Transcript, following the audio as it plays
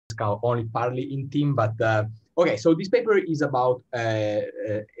kind of only partly in team, but okay. So this paper is about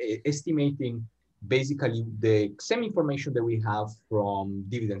estimating basically the same information that we have from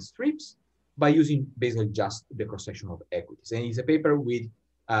dividend strips by using basically just the cross-section of equities. And it's a paper with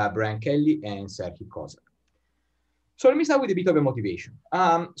Brian Kelly and Serhi Kozak. So let me start with a bit of a motivation.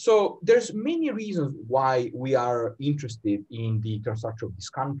 So there's many reasons why we are interested in the term structure of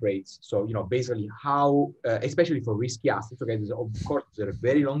discount rates. So, basically how, especially for risky assets, okay, of course, there's a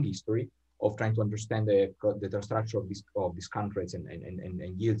very long history of trying to understand the term structure of discount rates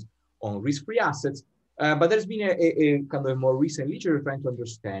and yields on risk-free assets. But there's been a kind of more recent literature trying to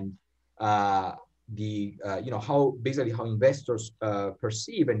understand how investors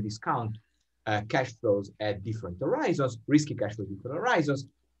perceive and discount cash flows at different horizons, risky cash flows at different horizons.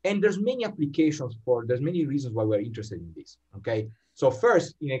 And there's many reasons why we're interested in this, okay? So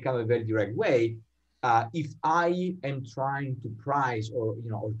first, in a kind of very direct way, if I am trying to price or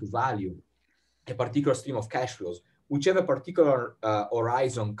to value a particular stream of cash flows, whichever particular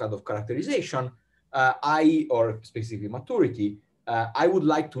horizon kind of characterization, or specifically maturity, I would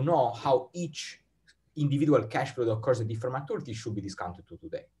like to know how each individual cash flow that occurs at different maturity should be discounted to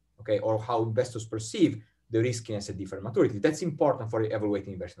today. Okay, or how investors perceive the riskiness at different maturity. That's important for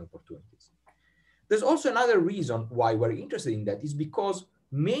evaluating investment opportunities. There's also another reason why we're interested in that is because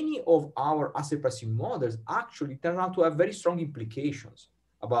many of our asset pricing models actually turn out to have very strong implications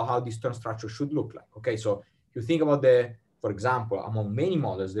about how this term structure should look like. Okay, so if you think about for example, among many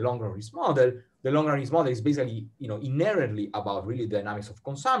models, the long-run risk model is basically, inherently about really the dynamics of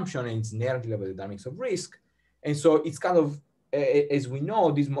consumption, and it's inherently about the dynamics of risk. And so it's kind of, as we know,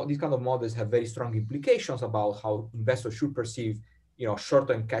 these kind of models have very strong implications about how investors should perceive,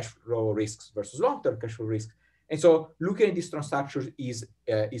 short-term cash flow risks versus long-term cash flow risks. And so looking at these term structures is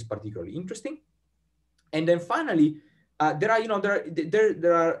particularly interesting. And then finally, there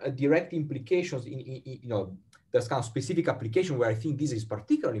are direct implications there's kind of specific application where I think this is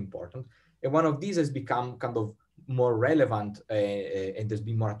particularly important. And one of these has become kind of more relevant, and there's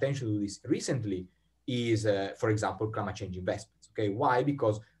been more attention to this recently, is, for example, climate change investments. Okay, why?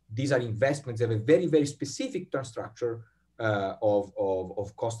 Because these are investments that have a very, very specific term structure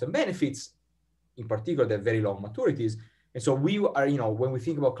of cost and benefits, in particular, they're very long maturities. And so we are, when we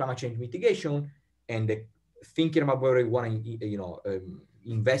think about climate change mitigation and thinking about whether we want to,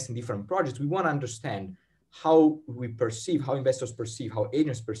 invest in different projects, we want to understand how investors perceive, how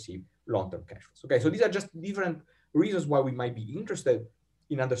agents perceive long-term cash flows. Okay, so these are just different reasons why we might be interested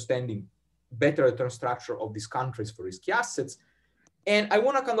in understanding better the term structure of these countries for risky assets. And I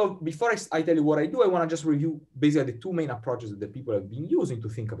want to kind of, before I tell you what I do, I want to just review basically the two main approaches that the people have been using to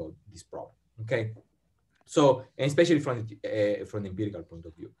think about this problem. Okay, so, and especially from the empirical point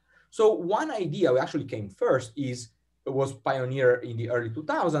of view. So one idea we actually came first was pioneered in the early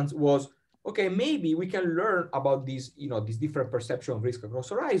 2000s was, okay, maybe we can learn about these, these different perception of risk across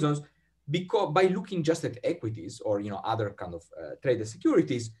horizons by looking just at equities or, other kind of traded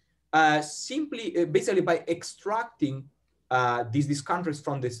securities, basically by extracting these discount rates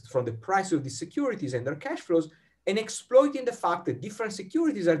from the price of these securities and their cash flows, and exploiting the fact that different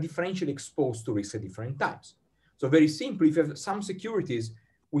securities are differentially exposed to risk at different times. So very simply, if you have some securities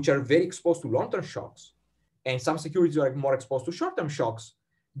which are very exposed to long-term shocks, and some securities are more exposed to short-term shocks,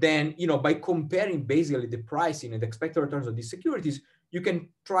 then, by comparing basically the pricing and the expected returns of these securities, you can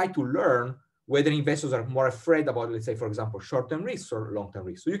try to learn whether investors are more afraid about, let's say, for example, short-term risks or long-term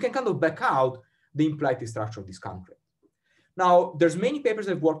risks. So you can kind of back out the implied structure of this country. Now, there's many papers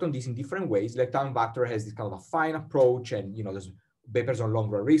that have worked on this in different ways. Like Time Vector has this kind of a fine approach, and there's papers on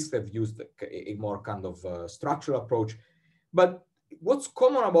long-run risk that have used a more kind of structural approach. But what's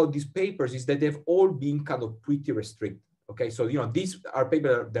common about these papers is that they've all been kind of pretty restricted. Okay, so these are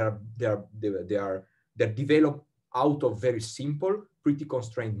papers they're developed out of very simple, pretty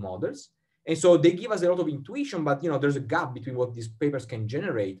constrained models, and so they give us a lot of intuition. But there's a gap between what these papers can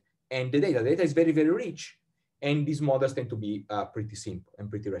generate and the data. The data is very, very rich, and these models tend to be pretty simple and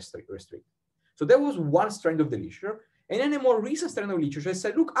pretty restricted. So that was one strand of the literature, and then a more recent strand of literature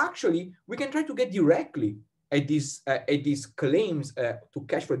said, look, actually, we can try to get directly at these claims to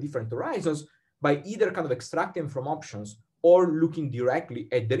cash flow different horizons by either kind of extracting from options or looking directly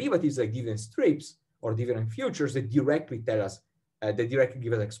at derivatives like dividend strips or dividend futures that directly tell us, that directly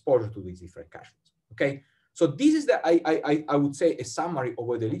give us exposure to these different cash flows. Okay, so this is I would say a summary of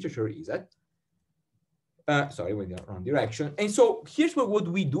what the literature is at. Sorry, we're in the wrong direction. And so here's what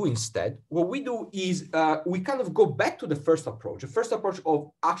we do instead. What we do is we kind of go back to the first approach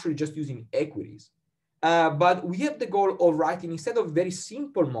of actually just using equities. But we have the goal of writing, instead of a very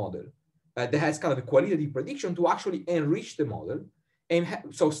simple model that has kind of a qualitative prediction, to actually enrich the model And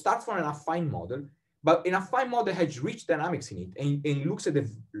so start from an affine model, but an affine model has rich dynamics in it and looks at the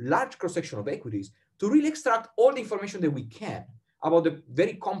large cross-section of equities to really extract all the information that we can about the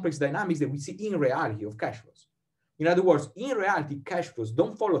very complex dynamics that we see in reality of cash flows. In other words, in reality, cash flows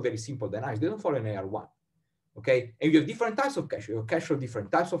don't follow very simple dynamics. They don't follow an AR1. Okay, and you have different types of cash. You have cash for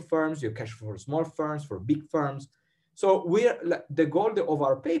different types of firms. You have cash for small firms, for big firms. So the goal of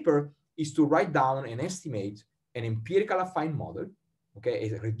our paper is to write down and estimate an empirical affine model, okay,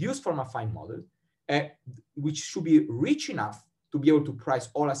 a reduced form affine model, which should be rich enough to be able to price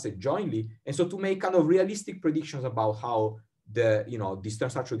all assets jointly, and so to make kind of realistic predictions about how the this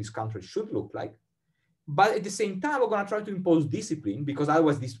structural discount rate should look like. But at the same time, we're going to try to impose discipline, because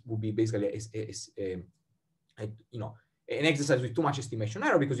otherwise this would be basically an exercise with too much estimation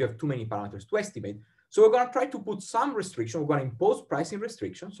error, because you have too many parameters to estimate. So we're going to try to put some restriction. We're going to impose pricing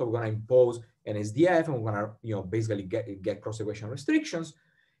restrictions. So we're going to impose an SDF, and we're going to basically get cross-equation restrictions.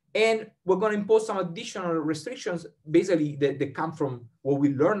 And we're going to impose some additional restrictions, basically that come from what we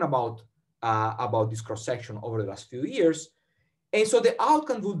learned about this cross-section over the last few years. And so the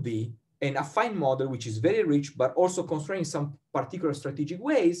outcome would be an affine model, which is very rich, but also constrained in some particular strategic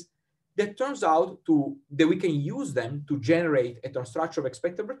ways, that turns out that we can use them to generate a term structure of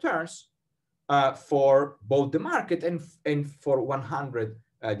expected returns for both the market and for 100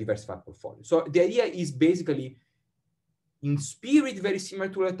 diversified portfolios. So the idea is basically, in spirit, very similar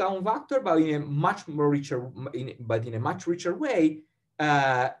to a town vector, but in a much more richer, in a much richer way,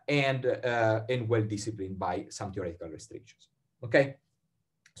 and well disciplined by some theoretical restrictions. Okay,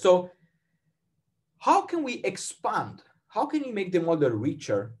 so how can we expand? How can we make the model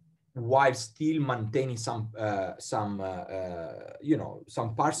richer while still maintaining some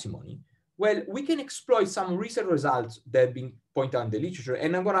parsimony? Well, we can exploit some recent results that have been pointed out in the literature,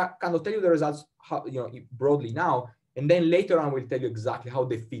 and I'm gonna kind of tell you the results broadly now, and then later on we'll tell you exactly how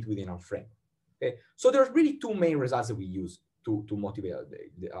they fit within our frame. Okay, so there's really two main results that we use to motivate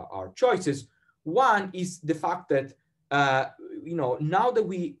our choices. One is the fact that now that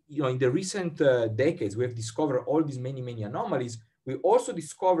we in the recent decades we have discovered all these many anomalies, we also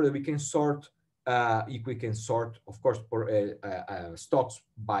discovered that we can sort, of course, stocks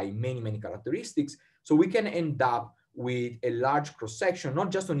by many characteristics. So we can end up with a large cross-section,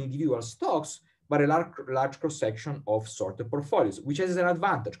 not just on individual stocks, but a large cross-section of sorted portfolios, which has an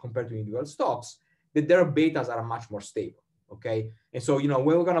advantage compared to individual stocks, that their betas are much more stable, okay? And so, when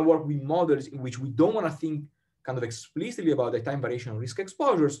we're gonna work with models in which we don't wanna think kind of explicitly about the time variation risk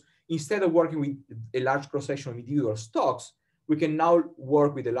exposures, instead of working with a large cross-section of individual stocks, we can now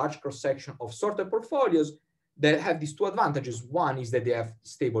work with a large cross-section of sorted portfolios that have these two advantages. One is that they have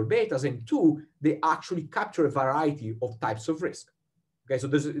stable betas, and two, they actually capture a variety of types of risk. Okay, so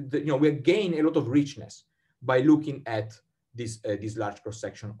there's, we gain a lot of richness by looking at this large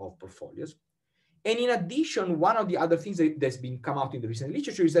cross-section of portfolios. And in addition, one of the other things that's been come out in the recent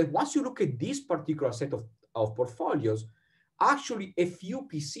literature is that once you look at this particular set of portfolios, actually a few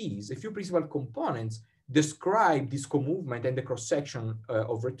PCs, a few principal components, describe this co-movement and the cross-section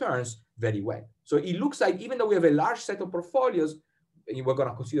of returns very well. So it looks like, even though we have a large set of portfolios, and we're going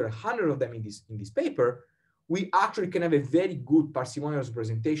to consider 100 of them in this paper, we actually can have a very good parsimonious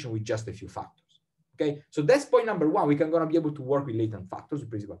representation with just a few factors. Okay, so that's point number one. We're going to be able to work with latent factors, with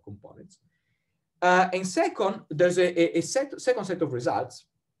principal components. And second, there's a second set of results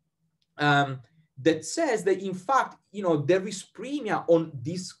that says that, in fact, there is premium on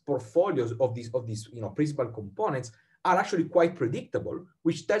these portfolios of these principal components are actually quite predictable,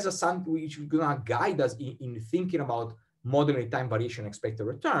 which tells us something which is going to guide us in thinking about modeling time variation expected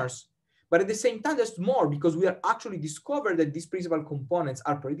returns. But at the same time, there's more, because we are actually discovered that these principal components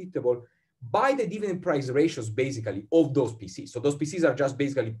are predictable by the dividend price ratios, basically, of those PCs. So those PCs are just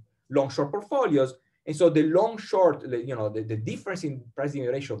basically long-short portfolios. And so the long-short, the difference in price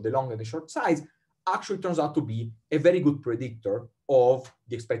dividend ratio of the long and the short size actually turns out to be a very good predictor of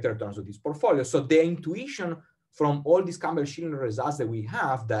the expected returns of these portfolios. So the intuition from all these Campbell-Schindler results that we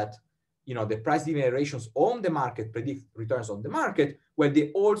have, that the price dividend ratios on the market predict returns on the market, where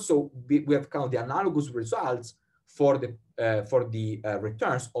they also we have kind of the analogous results for the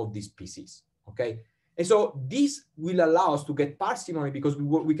returns of these PCs. Okay, and so this will allow us to get parsimony, because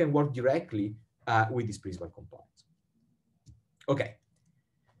we can work directly with these principal components. Okay,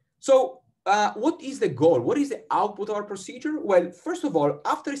 so what is the goal? What is the output of our procedure? Well, first of all,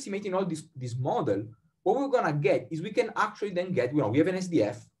 after estimating all this model, what we're gonna get is we can actually then get, we have an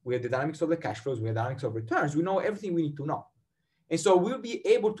SDF, we have the dynamics of the cash flows, we have the dynamics of returns, we know everything we need to know. And so we'll be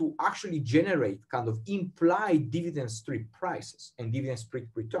able to actually generate kind of implied dividend strip prices and dividend strip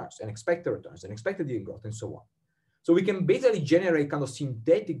returns and expected dividend growth and so on. So we can basically generate kind of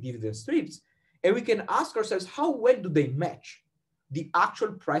synthetic dividend strips, and we can ask ourselves, how well do they match the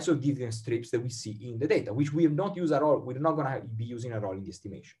actual price of dividend strips that we see in the data, which we have not used at all. We're not going to be using at all in the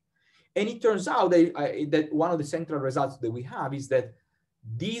estimation. And it turns out that one of the central results that we have is that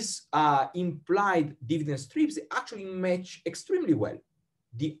these implied dividend strips actually match extremely well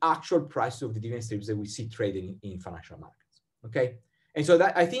the actual price of the dividend strips that we see trading in financial markets. Okay, and so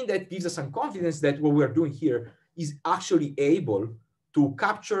that I think that gives us some confidence that what we're doing here is actually able to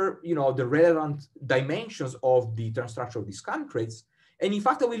capture, the relevant dimensions of the term structure of discount rates. And in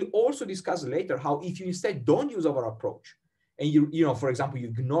fact, I will also discuss later how if you instead don't use our approach, and for example, you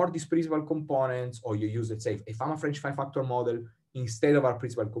ignore these principal components, or you use, let's say, a Fama French 5-factor model instead of our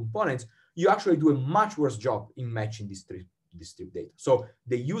principal components, you actually do a much worse job in matching this strip data. So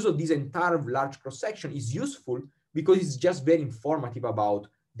the use of this entire large cross-section is useful because it's just very informative about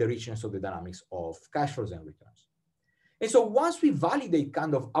the richness of the dynamics of cash flows and returns. And so once we validate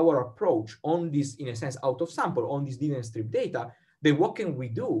kind of our approach on this, in a sense, out of sample on this dividend strip data, then what can we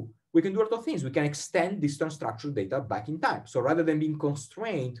do? We can do a lot of things. We can extend this term structure data back in time. So rather than being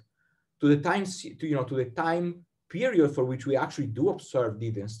constrained to the time, to the time period for which we actually do observe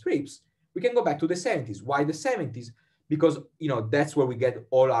dividend strips, we can go back to the 70s. Why the 70s? Because that's where we get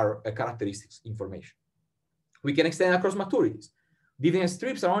all our characteristics information. We can extend across maturities. Dividend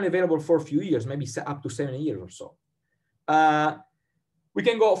strips are only available for a few years, maybe up to 7 years or so. We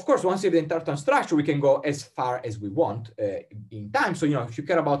can go, of course, once you have the entire term structure, we can go as far as we want in time. So, if you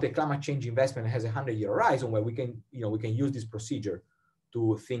care about a climate change investment that has a 100-year horizon, where we can use this procedure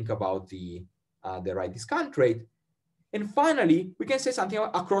to think about the right discount rate. And finally, we can say something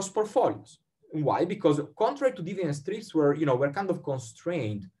across portfolios. Why? Because contrary to dividend strips, where we're kind of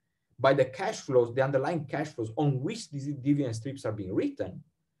constrained by the cash flows, the underlying cash flows on which these dividend strips are being written,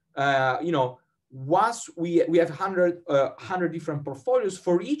 once we have 100 different portfolios,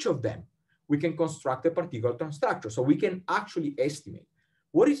 for each of them, we can construct a particular term structure. So we can actually estimate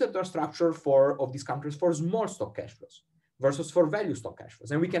what is the term structure of these countries for small stock cash flows versus for value stock cash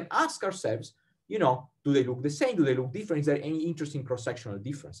flows. And we can ask ourselves, do they look the same? Do they look different? Is there any interesting cross-sectional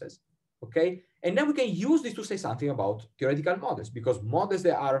differences? Okay. And then we can use this to say something about theoretical models, because models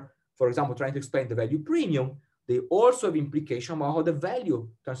that are, for example, trying to explain the value premium, they also have implication about how the value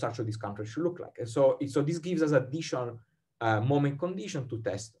term structure of this country should look like. And so this gives us additional moment condition to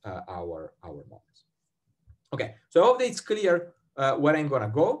test our models. Okay, so I hope that it's clear where I'm gonna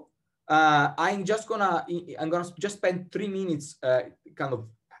go. I'm gonna just spend 3 minutes kind of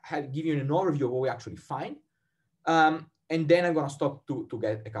give you an overview of what we actually find. And then I'm gonna stop to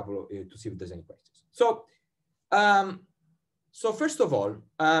get a couple of, to see if there's any questions. So, so first of all,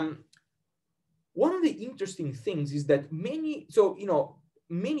 one of the interesting things is that many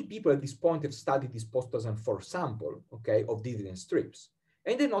people at this point have studied this post-2004 sample, okay, of dividend strips.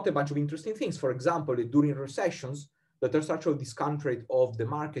 And they note a bunch of interesting things. For example, during recessions, the term structure of discount rate of the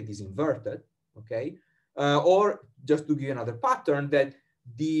market is inverted, okay? Or just to give you another pattern, that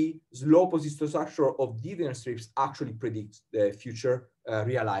the slow positive structure of dividend strips actually predicts the future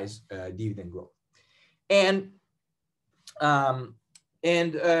realized dividend growth. And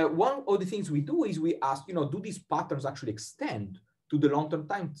one of the things we do is we ask, do these patterns actually extend to the long-term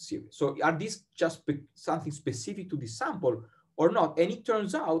time series? So are these just something specific to this sample or not? And it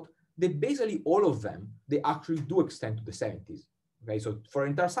turns out that basically all of them, they actually do extend to the 70s. Okay, so for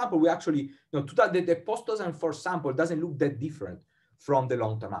entire sample, we actually, the post-2004 sample doesn't look that different from the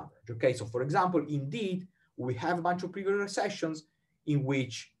long-term average. Okay, so for example, indeed, we have a bunch of previous recessions in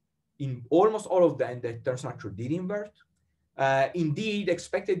which in almost all of them, the term structure did invert. Indeed,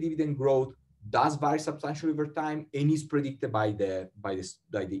 expected dividend growth does vary substantially over time and is predicted by the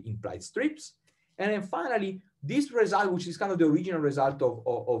implied strips. And then finally, this result, which is kind of the original result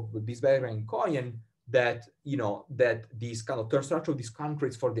of Bisberger and Cohen, that that this kind of term structure of discount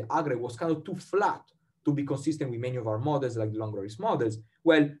rates for the aggregate was kind of too flat to be consistent with many of our models, like the long risk models.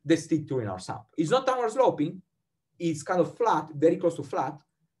 Well, that's still true in our sample. It's not downward sloping; it's kind of flat, very close to flat.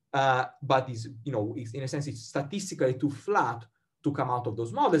 But it's, it's, in a sense, it's statistically too flat to come out of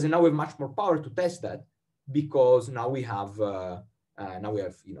those models. And now we have much more power to test that, because now we have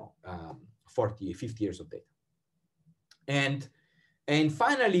 40, 50 years of data. And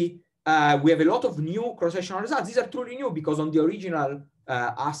finally, we have a lot of new cross-sectional results. These are truly new because on the original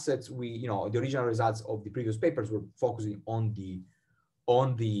assets, the original results of the previous papers were focusing on the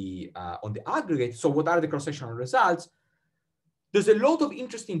aggregate. So what are the cross-sectional results? There's a lot of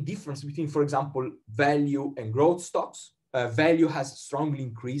interesting difference between, for example, value and growth stocks. Value has strongly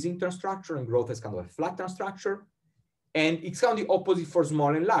increasing term structure and growth has kind of a flat term structure. And it's kind of the opposite for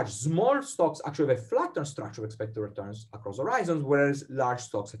small and large. Small stocks actually have a flattened structure of expected returns across horizons, whereas large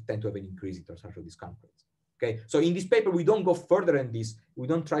stocks tend to have an increasing structural discount rates. Okay, so in this paper, we don't go further than this. We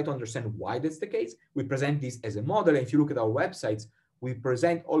don't try to understand why that's the case. We present this as a model. And if you look at our websites, we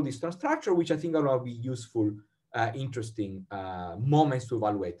present all this structure, which I think are going to be useful, interesting moments to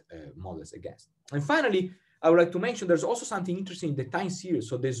evaluate models against. And finally, I would like to mention there's also something interesting in the time series.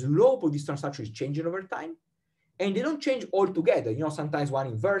 So the slope of this structure is changing over time. And they don't change altogether. You know, sometimes one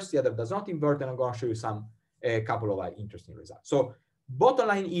inverts, the other does not invert, and I'm going to show you a couple of interesting results. So bottom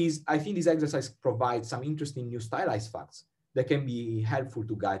line is, I think this exercise provides some interesting new stylized facts that can be helpful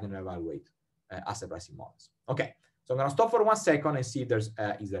to guide and evaluate asset pricing models. Okay, so I'm going to stop for 1 second and see if there's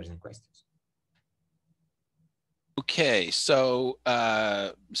any questions. Okay, so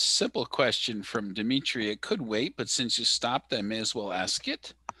simple question from Dimitri. It could wait, but since you stopped, I may as well ask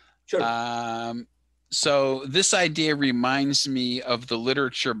it. Sure. So this idea reminds me of the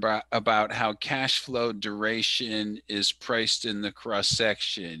literature about how cash flow duration is priced in the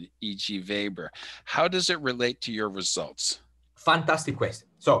cross-section, e.g. Weber. How does it relate to your results? Fantastic question.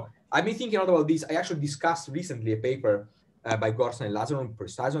 So I've been thinking a lot about this. I actually discussed recently a paper by Gorson and Lazaron,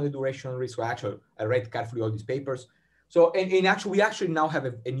 precise on the duration risk. So I read carefully all these papers. So, and actually, we actually now have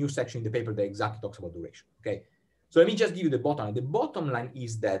a new section in the paper that exactly talks about duration, okay? So let me just give you the bottom line. The bottom line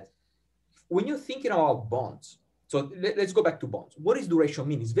is that when you're thinking about bonds, so let's go back to bonds. What does duration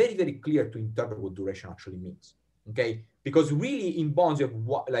mean? It's very, very clear to interpret what duration actually means, okay? Because really in bonds, you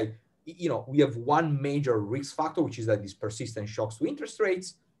have we have one major risk factor, which is that these persistent shocks to interest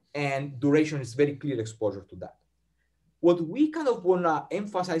rates, and duration is very clear exposure to that. What we kind of want to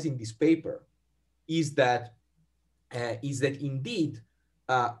emphasize in this paper is that indeed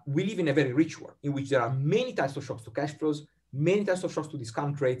we live in a very rich world in which there are many types of shocks to cash flows, many types of shocks to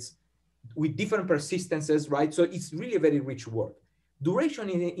discount rates, with different persistences, right? So it's really a very rich world. Duration,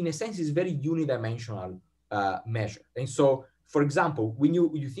 in a sense, is very unidimensional measure. And so, for example, when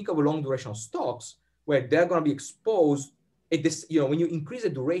you think of a long duration of stocks, where they're going to be exposed at this, when you increase the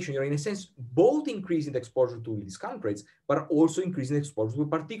duration, you're in a sense both increasing the exposure to discount rates, but also increasing the exposure to a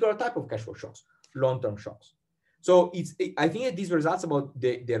particular type of cash flow shocks, long-term shocks. So I think that these results about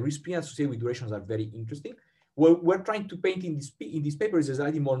the risk premium associated with durations are very interesting. What we're trying to paint in this paper is a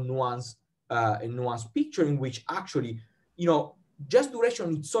slightly more nuanced picture in which actually, just duration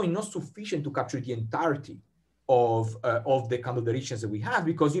on its own is not sufficient to capture the entirety of the kind of the richness that we have,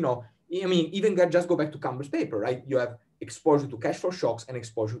 because, even just go back to Camber's paper, right? You have exposure to cash flow shocks and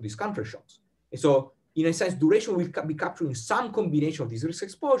exposure to discount rate shocks. And so in a sense, duration will be capturing some combination of these risk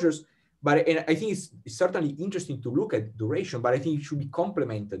exposures, and I think it's certainly interesting to look at duration, but I think it should be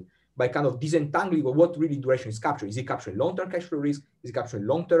complemented by kind of disentangling what really duration is capturing. Is it capturing long-term cash flow risk? Is it capturing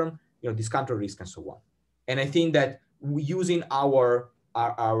long-term, discount rate risk and so on? And I think that using our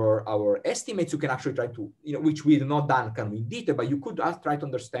estimates, you can actually try to, which we have not done kind of in detail, but you could try to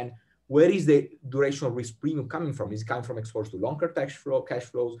understand where is the duration risk premium coming from? Is it coming from exposure to long-term cash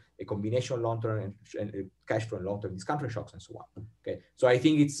flows, a combination of long-term and cash flow and long-term discount rate shocks and so on? Okay, so I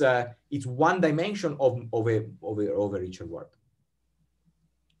think it's one dimension of a richer world.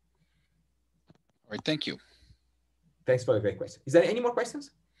 All right, thank you. Thanks for the great question. Is there any more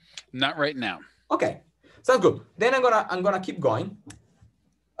questions? Not right now. Okay, sounds good. Then I'm gonna keep going.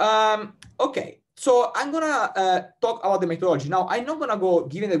 Okay, so I'm gonna talk about the methodology. Now, I'm not gonna go,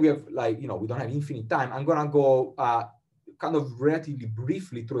 given that we have we don't have infinite time, I'm gonna go kind of relatively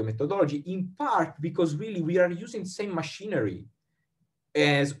briefly through the methodology, in part because really we are using the same machinery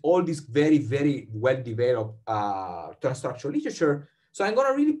as all this very, very well-developed term structural literature. So I'm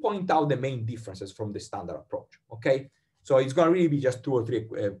gonna really point out the main differences from the standard approach, okay? So it's gonna really be just 2 or 3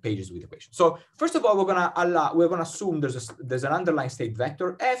 pages with equations. So first of all, we're gonna assume there's an underlying state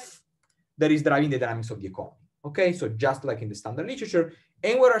vector F that is driving the dynamics of the economy. Okay, so just like in the standard literature,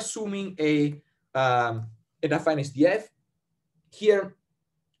 and we're assuming an affine SDF. Here,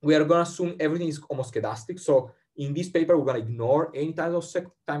 we are going to assume everything is homoscedastic. So in this paper, we're going to ignore any type of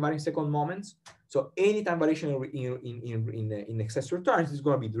time varying second moments. So any time variation in excess returns is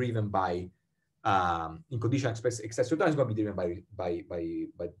going to be driven by in conditional excess returns is going to be driven by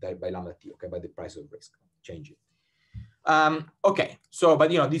lambda t, okay, by the price of risk changing. Okay, so but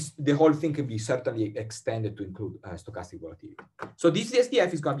the whole thing can be certainly extended to include stochastic volatility. So this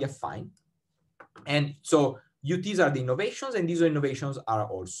SDF is going to be affine, and so UTs are the innovations, and these innovations are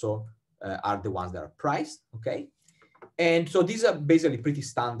also are the ones that are priced. Okay, and so these are basically pretty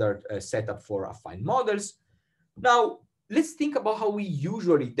standard setup for affine models. Now let's think about how we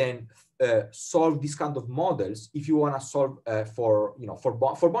usually then solve this kind of models. If you want to solve for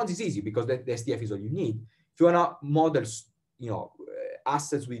bonds, it's easy because the SDF is all you need. If you want to model,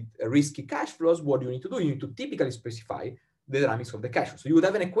 assets with risky cash flows, what do you need to do? You need to typically specify the dynamics of the cash flow. So you would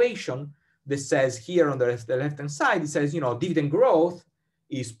have an equation that says here on the left-hand side, it says, dividend growth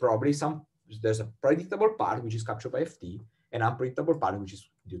is probably there's a predictable part, which is captured by FT, and unpredictable part, which is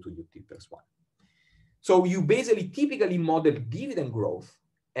due to UT plus 1. So you basically typically model dividend growth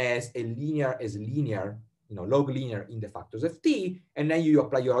as linear, log linear in the factors FT, and then you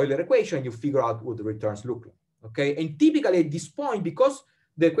apply your Euler equation and you figure out what the returns look like, okay? And typically at this point, because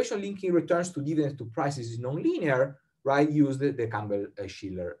the equation linking returns to dividends to prices is nonlinear, right, use the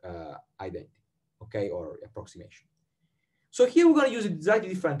Campbell-Schiller identity, okay, or approximation. So here we're going to use a slightly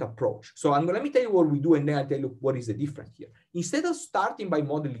different approach. So let me tell you what we do, and then I'll tell you what is the difference here. Instead of starting by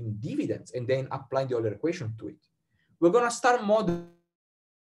modeling dividends and then applying the Euler equation to it, we're going to start modeling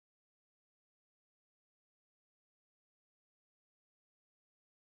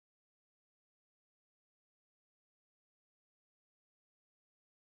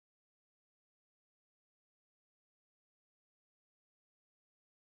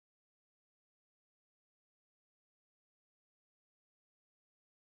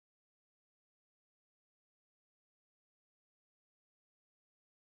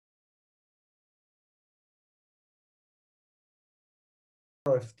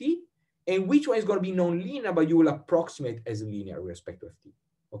FT, and which one is going to be non-linear, but you will approximate as linear with respect to FT.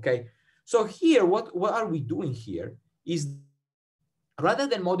 Okay. So here, what are we doing here is, rather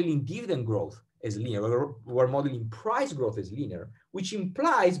than modeling dividend growth as linear, we're modeling price growth as linear, which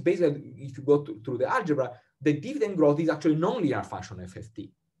implies, basically, if you go through the algebra, the dividend growth is actually non-linear function of FT.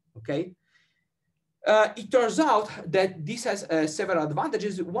 Okay. It turns out that this has several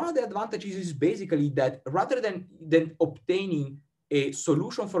advantages. One of the advantages is basically that rather than obtaining a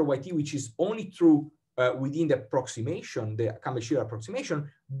solution for YT, which is only true within the approximation, the Campbell-Schiller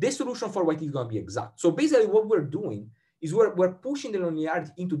approximation, the solution for YT is going to be exact. So basically what we're doing is we're pushing the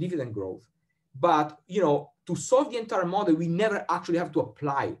nonlinearity into dividend growth. But, to solve the entire model, we never actually have to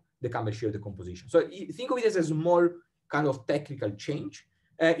apply the Campbell-Schiller decomposition. So think of it as a small kind of technical change.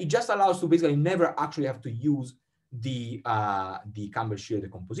 It just allows to basically never actually have to use the Campbell-Schiller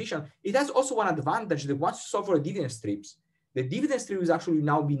decomposition. It has also one advantage that once you solve for the dividend strips, the dividend strip is actually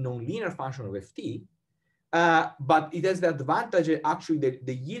now be non-linear function of FT, but it has the advantage that actually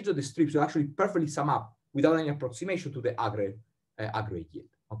the yields of the strips will actually perfectly sum up without any approximation to the aggregate yield,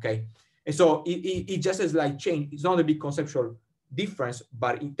 okay? And so it just has like change. It's not a big conceptual difference,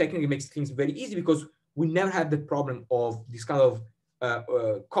 but it technically makes things very easy because we never have the problem of this kind of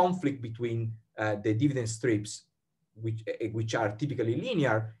conflict between the dividend strips, which are typically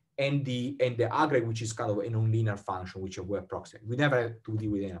linear, and the aggregate, which is kind of a nonlinear function, which we approximate. We never have to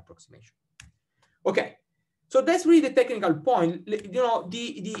deal with an approximation. Okay, so that's really the technical point.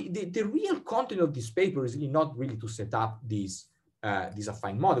 The real content of this paper is really not really to set up this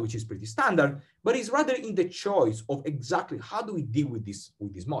affine model, which is pretty standard, but it's rather in the choice of exactly how do we deal with this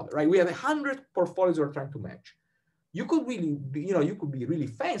model, right? We have 100 portfolios we're trying to match. You could really, you could be really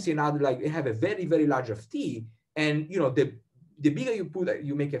fancy and have a very, very large FT, and the bigger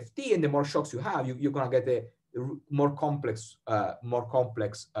you make FT and the more shocks you have, you're gonna get a more complex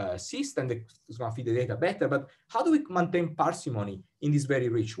system that's gonna feed the data better. But how do we maintain parsimony in this very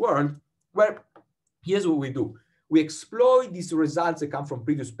rich world? Well, here's what we do. We exploit these results that come from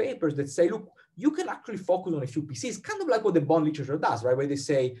previous papers that say, look, you can actually focus on a few PCs, kind of like what the bond literature does, right? Where they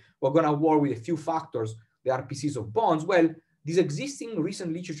say, we're gonna work with a few factors, the RPCs of bonds. Well, this existing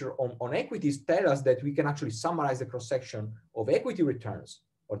recent literature on equities tell us that we can actually summarize the cross-section of equity returns,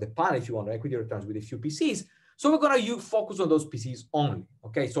 or the pan, if you want, equity returns with a few PCs. So we're going to focus on those PCs only.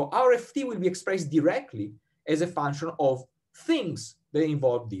 Okay, so our FT will be expressed directly as a function of things that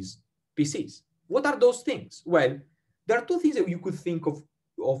involve these PCs. What are those things? Well, there are two things that you could think of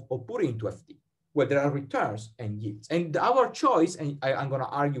putting into FT. Well, there are returns and yields. And our choice, and I'm going to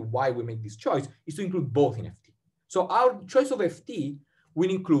argue why we make this choice, is to include both in FT. So our choice of FT will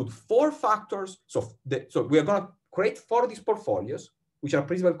include 4 factors. So we are going to create 4 of these portfolios, which are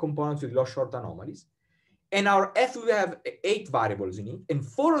principal components with low-short anomalies. And our F will have 8 variables in it. And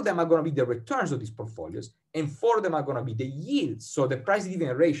 4 of them are going to be the returns of these portfolios. And 4 of them are going to be the yields, so the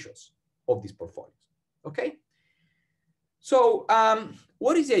price-dividend ratios of these portfolios. Okay? So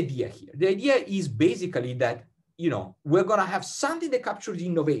what is the idea here? The idea is basically that, we're going to have something that captures the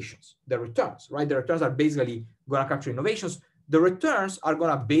innovations, the returns, right? The returns are basically going to capture innovations. The returns are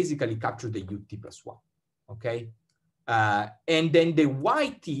going to basically capture the UT plus 1, okay? And then the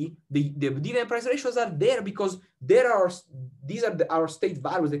YT, the dividend price ratios are there because these are our state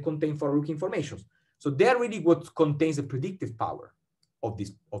values that contain forward-looking information. So they're really what contains the predictive power of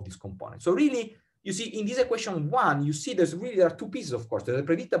this component. So really, you see in this equation one, you see there are two pieces, of course. There's a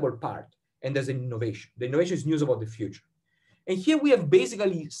predictable part and there's an innovation. The innovation is news about the future. And here we have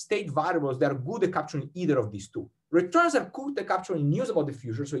basically state variables that are good at capturing either of these two. Returns are good at capturing news about the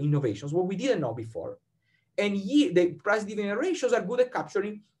future, so innovations, what we didn't know before. And the price dividend ratios are good at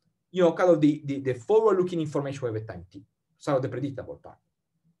capturing, kind of the forward-looking information over time t, so the predictable part.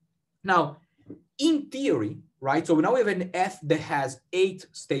 Now, in theory, right, so now we have an F that has 8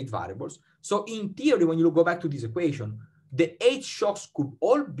 state variables. So in theory, when you go back to this equation, the 8 shocks could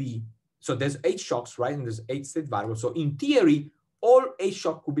all be, so there's 8 shocks, right, and there's 8 state variables. So in theory, all 8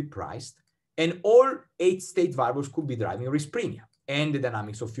 shocks could be priced, and all 8 state variables could be driving risk premium and the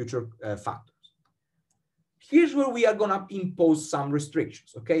dynamics of future factors. Here's where we are going to impose some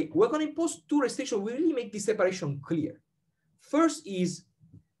restrictions, okay? We're going to impose 2 restrictions. We really make this separation clear. First is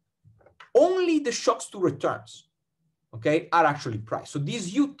only the shocks to returns, okay, are actually priced. So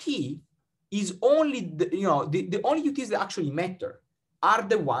this UT is only, the only UTs that actually matter are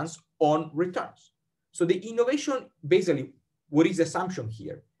the ones on returns. So the innovation, basically, what is the assumption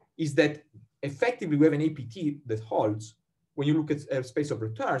here is that effectively we have an APT that holds when you look at space of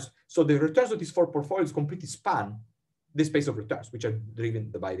returns. So the returns of these 4 portfolios completely span the space of returns, which are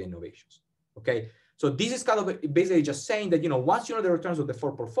driven by the innovations, okay? So this is kind of basically just saying that, once you know the returns of the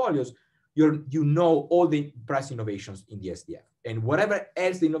 4 portfolios, you know all the price innovations in the SDF. And whatever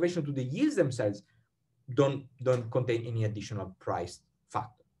else the innovation to the yields themselves don't contain any additional price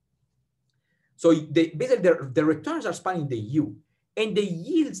factor. So basically the returns are spanning the U, and the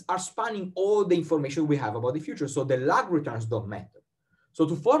yields are spanning all the information we have about the future. So the lag returns don't matter. So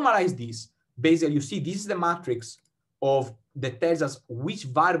to formalize this, basically you see this is the matrix that tells us which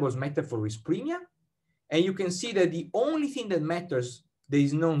variables matter for risk premium. And you can see that the only thing that matters that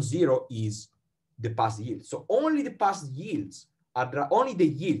is non-zero is the past yield. So only the past yields only the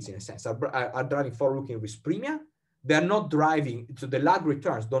yields in a sense are driving forward-looking risk premium. They are not driving, so the lag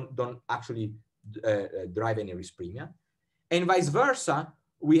returns don't actually drive any risk premium. And vice versa,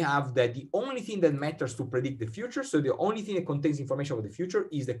 we have that the only thing that matters to predict the future, so the only thing that contains information about the future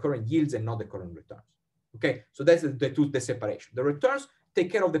is the current yields and not the current returns. Okay, so that's the separation. The returns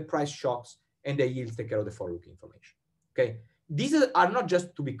take care of the price shocks and the yields take care of the forward-looking information. Okay, these are not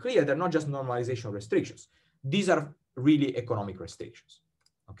just, to be clear, they're not just normalization restrictions. These are really economic restrictions.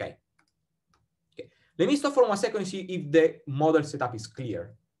 Okay. Okay. Let me stop for 1 second and see if the model setup is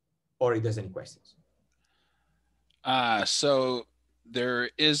clear or if there's any questions. So there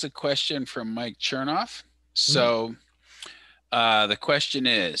is a question from Mike Chernoff. So the question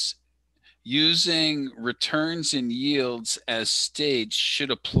is, using returns and yields as states should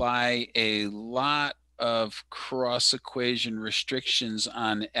apply a lot of cross-equation restrictions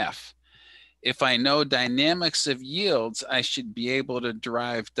on F. If I know dynamics of yields, I should be able to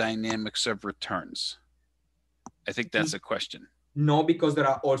derive dynamics of returns. I think that's a question. No, because there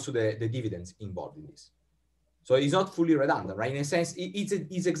are also the dividends involved in this. So it's not fully redundant, right? In a sense,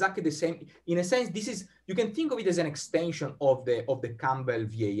 it's exactly the same. In a sense, this is, you can think of it as an extension of the Campbell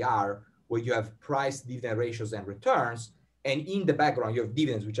VAR, where you have price, dividend ratios, and returns. And in the background, you have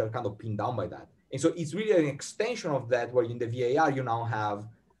dividends, which are kind of pinned down by that. And so it's really an extension of that, where in the VAR, you now have,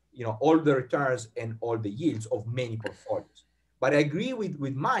 all the returns and all the yields of many portfolios. But I agree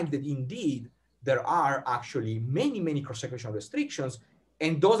with Mike that indeed, there are actually many cross-section restrictions,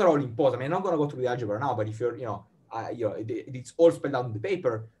 and those are all imposed. I mean, I'm not going to go through the algebra now, but if you're, it's all spelled out in the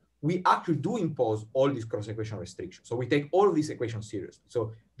paper. We actually do impose all these cross-equation restrictions. So we take all of these equations seriously.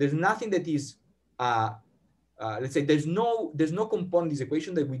 So there's nothing that is, let's say, there's no component in this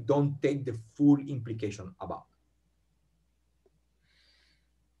equation that we don't take the full implication about.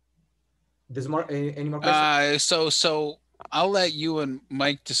 There's more, any more questions? So I'll let you and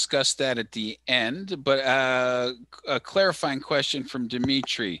Mike discuss that at the end, but a clarifying question from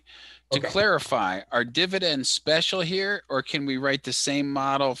Dimitri. To clarify, are dividends special here, or can we write the same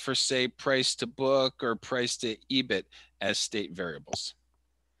model for, say, price to book or price to EBIT as state variables?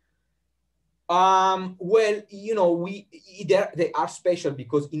 Well, they are special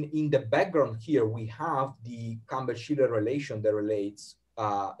because in the background here, we have the Campbell-Schiller relation that relates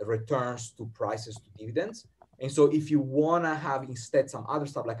returns to prices to dividends. And so if you want to have instead some other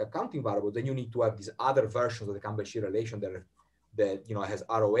stuff like accounting variables, then you need to have these other versions of the Campbell-Schiller relation that has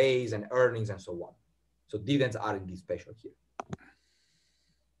ROAs and earnings and so on. So dividends are indeed special here.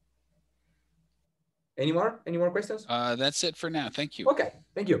 Any more questions? That's it for now. Thank you. Okay,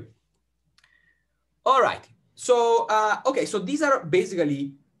 thank you. All right. So so these are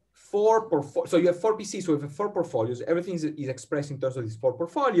basically 4 portfolios. So you have 4 PCs, so you have 4 portfolios. Everything is expressed in terms of these 4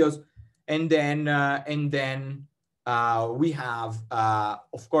 portfolios. And then we have,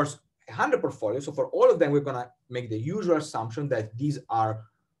 of course, 100 portfolios. So for all of them, we're going to make the usual assumption that these are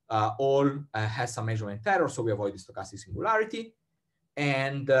all has some measurement error, so we avoid the stochastic singularity,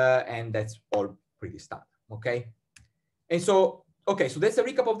 and that's all pretty standard. Okay, and so okay, so that's a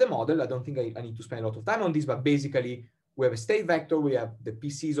recap of the model. I don't think I need to spend a lot of time on this, but basically we have a state vector, we have the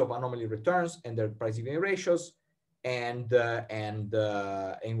PCs of anomaly returns and their price deviation ratios, and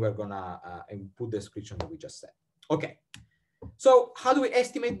we're gonna put the description that we just said. Okay. So how do we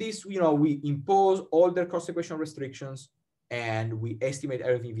estimate this? You know, we impose all the cross equation restrictions, and we estimate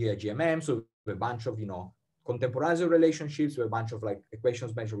everything via GMM. So we have a bunch of, you know, contemporaneous relationships, we have a bunch of like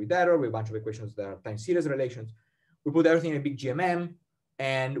equations measured with error, we have a bunch of equations that are time series relations. We put everything in a big GMM,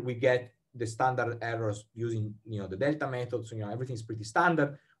 and we get the standard errors using, you know, the delta method. So, you know, everything's pretty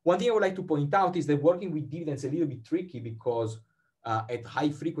standard. One thing I would like to point out is that working with dividends is a little bit tricky because at high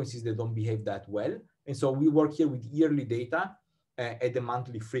frequencies, they don't behave that well. And so we work here with yearly data at the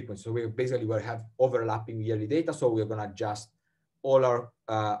monthly frequency. So we have overlapping yearly data. So we're going to adjust all our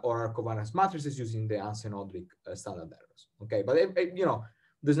covariance matrices using the Hansen-Odrich standard errors. Okay, but you know,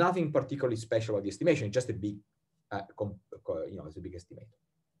 there's nothing particularly special about the estimation. It's just a big, you know, it's a big estimator.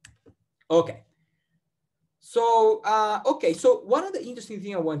 Okay. So okay. So one of the interesting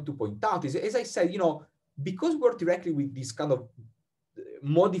things I want to point out is, as I said, you know, because we're directly with this kind of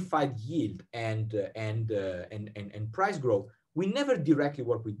modified yield and price growth, we never directly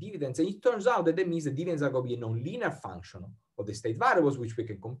work with dividends. And it turns out that means the dividends are going to be a nonlinear function of the state variables, which we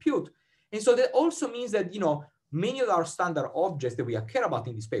can compute. And so that also means that, you know, many of our standard objects that we care about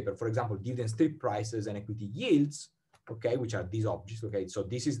in this paper, for example, dividend strip prices and equity yields, okay, which are these objects, okay. So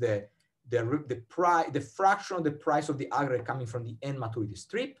this is the fraction of the price of the aggregate coming from the end maturity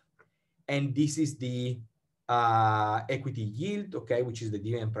strip. And this is the equity yield, okay, which is the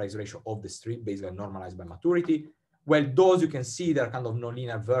dividend price ratio of the strip, basically normalized by maturity. Well, those you can see they're kind of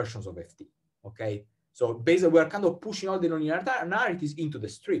nonlinear versions of FT, okay? So basically we're kind of pushing all the nonlinearities into the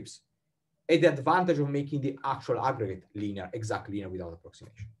strips at the advantage of making the actual aggregate linear, exactly linear without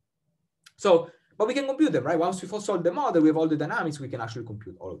approximation. So, but we can compute them, right? Once we solve the model, we have all the dynamics, we can actually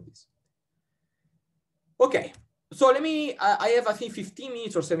compute all of this. Okay, so let me, I have, I think, 15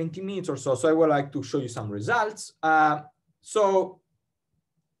 minutes or 17 minutes or so, so I would like to show you some results. So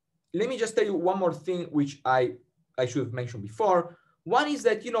let me just tell you one more thing, which I should have mentioned before. One is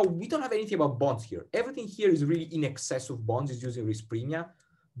that, you know, we don't have anything about bonds here. Everything here is really in excess of bonds, is using risk premia.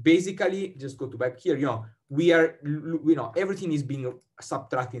 Basically, just go to back here, you know, we are, you know, everything is being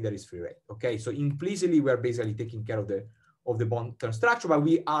subtracting the risk-free rate, okay? So implicitly, we're basically taking care of the bond term structure, but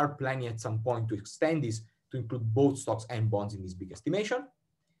we are planning at some point to extend this to include both stocks and bonds in this big estimation.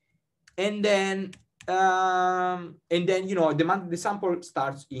 And then, you know, the sample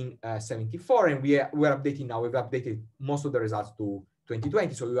starts in 74, and we're updating now. We've updated most of the results to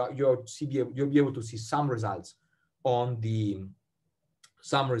 2020, so you'll be able to see some results on the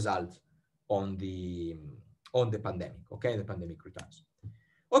pandemic. Okay, the pandemic returns.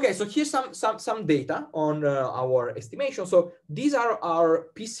 Okay, so here's some data on our estimation. So these are our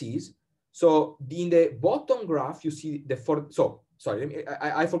PCs. So in the bottom graph, you see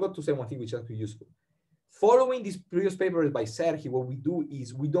I forgot to say one thing which is actually useful. Following these previous papers by Serhi, what we do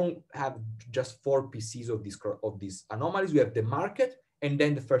is we don't have just 4 PCs of these anomalies. We have the market and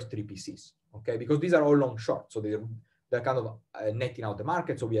then the first 3 PCs, okay? Because these are all long short, so they're kind of netting out the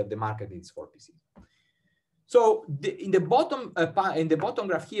market. So we have the market in these 4 PCs. So in the bottom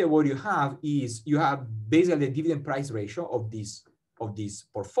graph here, what you have is basically the dividend price ratio of these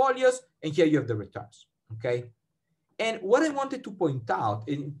portfolios, and here you have the returns, okay? And what I wanted to point out,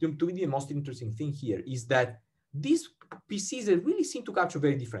 and to me the most interesting thing here, is that these PCs really seem to capture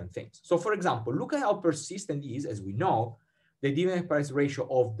very different things. So for example, look at how persistent is, as we know, the dividend price ratio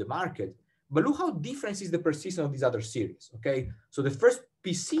of the market, but look how different is the persistence of these other series, okay? So the first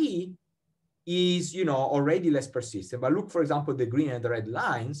PC is, you know, already less persistent, but look, for example, the green and the red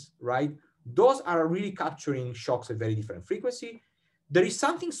lines, right? Those are really capturing shocks at very different frequency. There is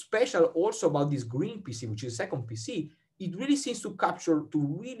something special also about this green PC, which is the second PC. It really seems to capture, to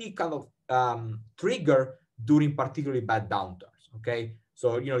really kind of trigger during particularly bad downturns, okay?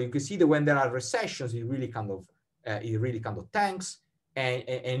 So, you know, you can see that when there are recessions, it really kind of tanks.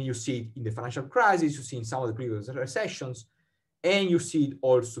 And you see it in the financial crisis, you see in some of the previous recessions, and you see it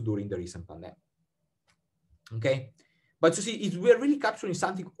also during the recent pandemic, okay? But you see, we're really capturing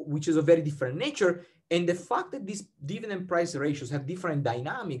something which is of very different nature. And the fact that these dividend price ratios have different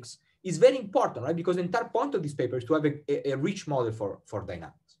dynamics is very important, right? Because the entire point of this paper is to have a rich model for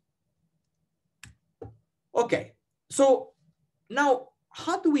dynamics. Okay, so now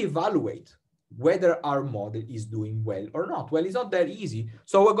how do we evaluate whether our model is doing well or not. Well, it's not that easy.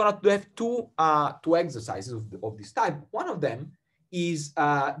 So we're going to have two exercises of this type. One of them is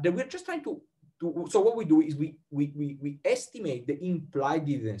that we're just trying to so what we do is we estimate the implied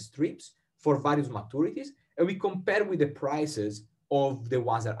dividend strips for various maturities, and we compare with the prices of the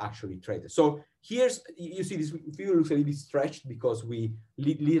ones that are actually traded. So here's, you see this figure looks a little bit stretched because we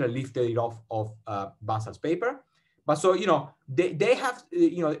literally lifted it off of Bansal's paper. But so, they have,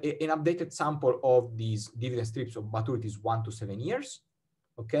 an updated sample of these dividend strips of maturities 1 to 7 years,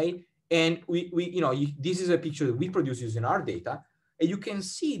 okay? And this is a picture that we produce using our data, and you can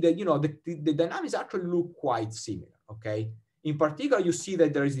see that, the dynamics actually look quite similar, okay? In particular, you see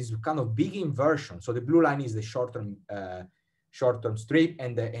that there is this kind of big inversion. So the blue line is the short-term strip,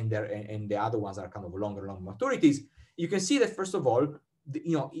 and the other ones are kind of longer maturities. You can see that, first of all,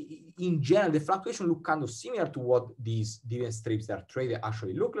 in general, the fluctuation look kind of similar to what these dividend strips that are traded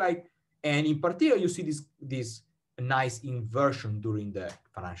actually look like. And in particular, you see this nice inversion during the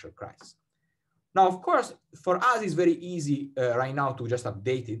financial crisis. Now, of course, for us, it's very easy right now to just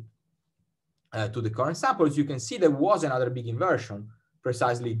update it to the current samples. You can see there was another big inversion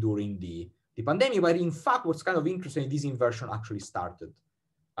precisely during the pandemic. But in fact, what's kind of interesting, this inversion actually started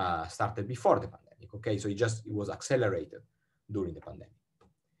before the pandemic. Okay, so it was accelerated during the pandemic.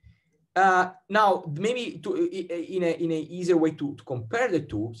 Now, maybe in a easier way to compare the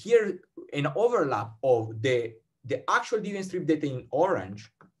two, here an overlap of the actual dividend strip data in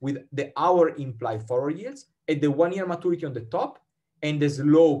orange with our implied forward yields at the 1 year maturity on the top, and the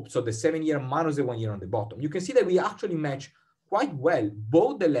slope, so the 7 year minus the 1 year on the bottom. You can see that we actually match quite well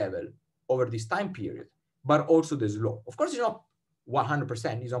both the level over this time period, but also the slope. Of course, it's not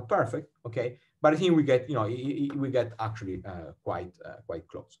 100%, it's not perfect, okay? But I think we get, we get actually quite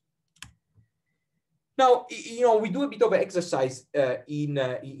close. Now, we do a bit of an exercise in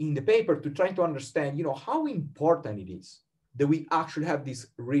the paper to try to understand, how important it is that we actually have this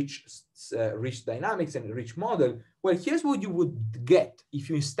rich dynamics and rich model. Well, here's what you would get if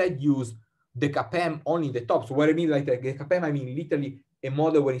you instead use the CAPM only in the top. So what I mean, like the CAPM, I mean literally a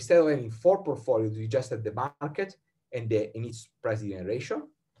model where instead of having 4 portfolios, you just have the market and its price dividend ratio.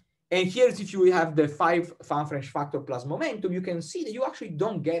 And here's if you have the 5 fan French factor plus momentum, you can see that you actually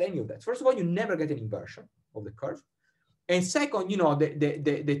don't get any of that. First of all, you never get an inversion of the curve. And second,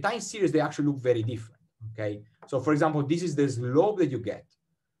 the time series, they actually look very different, okay? So for example, this is the slope that you get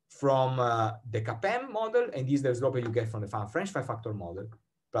from the CAPM model, and this is the slope that you get from the fan French 5 factor model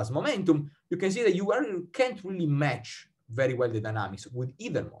plus momentum. You can see that you can't really match very well the dynamics with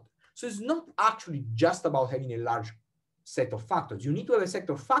either model. So it's not actually just about having a large set of factors. You need to have a set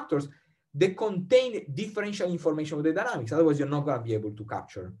of factors that contain differential information of the dynamics. Otherwise, you're not going to be able to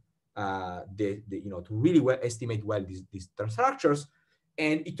capture to really estimate well these term structures.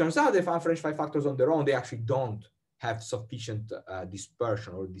 And it turns out the fan French 5 factors on their own, they actually don't have sufficient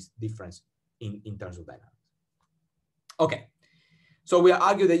dispersion or this difference in terms of dynamics. Okay, so we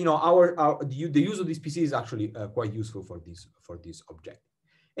argue that the use of this PC is actually quite useful for this objective.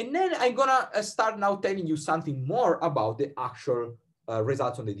 And then I'm gonna start now telling you something more about the actual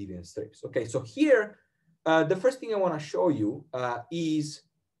results on the dividend strips. Okay, so here, the first thing I wanna show you is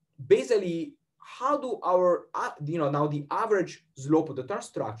basically how do our, now the average slope of the term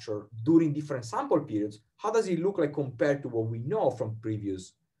structure during different sample periods, how does it look like compared to what we know from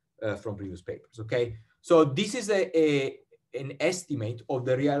previous papers, okay? So this is an estimate of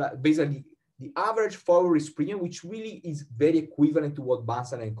the real, basically the average forward risk premium, which really is very equivalent to what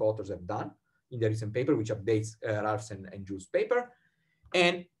Bansal and co-authors have done in the recent paper, which updates Ralph's and Jules' paper.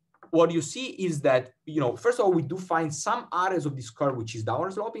 And what you see is that, first of all, we do find some areas of this curve which is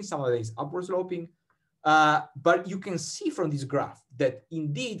downward sloping, some of it is upward sloping. But you can see from this graph that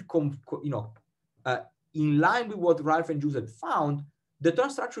indeed, in line with what Ralph and Jules had found, the term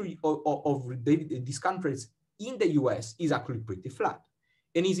structure of the discount rates in the US is actually pretty flat,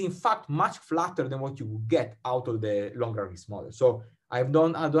 and is in fact much flatter than what you would get out of the longer risk model. So I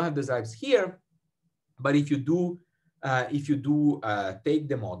don't have the slides here, but if you do take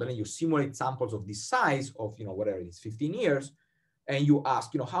the model and you simulate samples of this size of whatever it is, 15 years, and you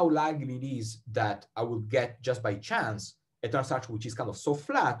ask how likely it is that I will get just by chance a term structure which is kind of so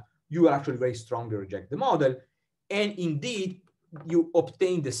flat, you will actually very strongly reject the model. And indeed, you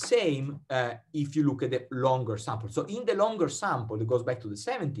obtain the same if you look at the longer sample. So in the longer sample, it goes back to the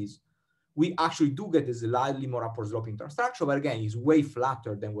 70s, we actually do get a slightly more upward sloping term structure, but again, it's way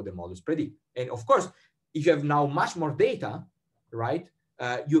flatter than what the models predict. And of course, if you have now much more data, right,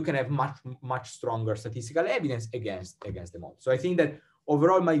 you can have much stronger statistical evidence against the model. So I think that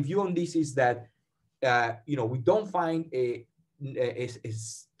overall, my view on this is that we don't find a a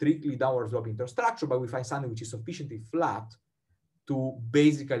strictly downward sloping term structure, but we find something which is sufficiently flat to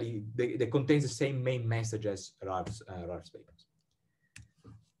basically, that contains the same main message as Ralph's papers.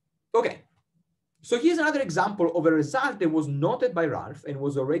 Okay, so here's another example of a result that was noted by Ralph and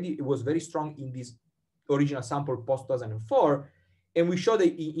it was very strong in this original sample post 2004, and we show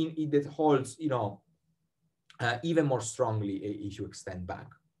that it holds, you know, even more strongly if you extend back.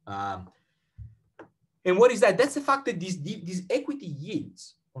 And what is that? That's the fact that these equity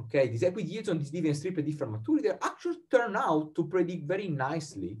yields, okay, these equity yields on this dividend strip at different maturity, they actually turn out to predict very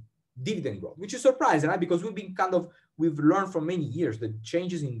nicely dividend growth, which is surprising, right? Because we've learned for many years that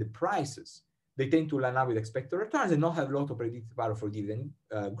changes in the prices, they tend to line up with expected returns and not have a lot of predictive power for dividend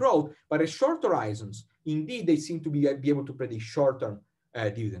growth. But at short horizons, indeed, they seem to be able to predict short-term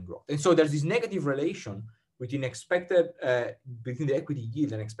dividend growth. And so there's this negative relation between between the equity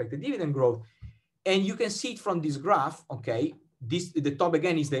yield and expected dividend growth. And you can see it from this graph, okay? The top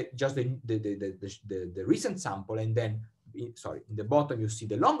again is just the recent sample, and then, sorry, in the bottom you see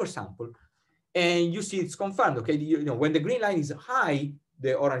the longer sample, and you see it's confirmed, okay? You know, when the green line is high,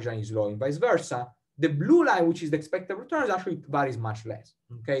 the orange line is low, and vice versa. The blue line, which is the expected returns, actually varies much less,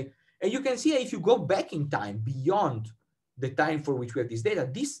 okay? And you can see if you go back in time beyond the time for which we have this data,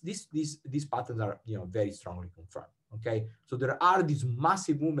 these patterns are, you know, very strongly confirmed, okay? So there are these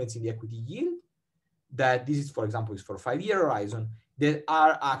massive movements in the equity yield that this is, for example, is for a 5-year horizon, that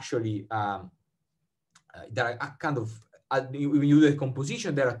are actually, that are kind of, when you do the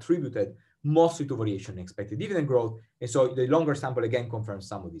composition, they're attributed mostly to variation in expected dividend growth. And so the longer sample again confirms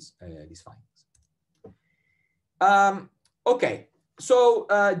some of these findings. Okay, so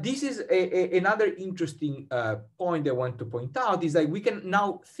this is another interesting point I want to point out, is that we can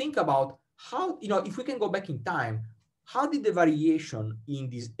now think about how, you know, if we can go back in time, how did the variation in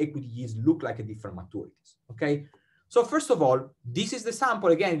these equity yields look like at different maturities, okay? So first of all, this is the sample.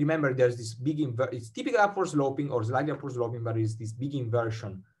 Again, remember there's this big, it's typically upward sloping or slightly upward sloping, but it's this big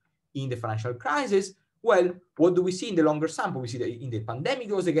inversion in the financial crisis. Well, what do we see in the longer sample? We see that in the pandemic,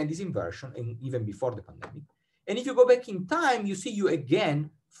 there was again this inversion, and even before the pandemic. And if you go back in time, you see you again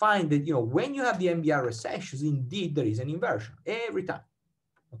find that, you know, when you have the MBR recessions, indeed there is an inversion every time,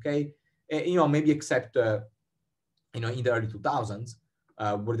 okay? You know, maybe except, you know, in the early 2000s,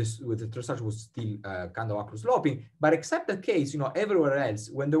 where the transaction was still kind of upward sloping, but except that case, you know, everywhere else,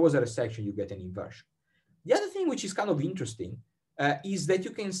 when there was a recession, you get an inversion. The other thing which is kind of interesting is that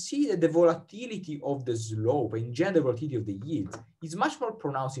you can see that the volatility of the slope, in general, the volatility of the yield is much more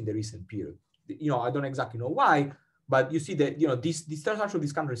pronounced in the recent period. You know, I don't exactly know why, but you see that, you know, this transaction of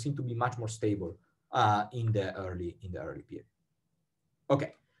this country seem to be much more stable in the early period.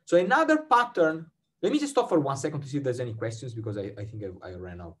 Okay, so another pattern. Let me just stop for 1 second to see if there's any questions, because I think I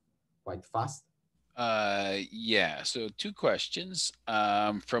ran out quite fast. Yeah, so 2 questions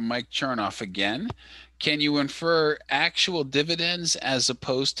from Mike Chernoff again. Can you infer actual dividends as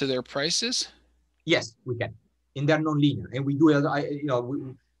opposed to their prices? Yes, we can. And they're non-linear. And we do,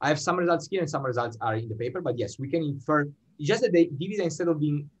 I have some results here and some results are in the paper, but yes, we can infer. It's just that the dividend, instead of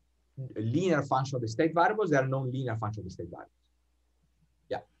being a linear function of the state variables, they are non-linear function of the state variables.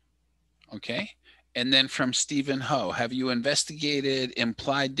 Yeah. Okay. And then from Stephen Ho, have you investigated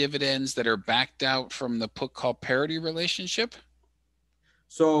implied dividends that are backed out from the put call parity relationship?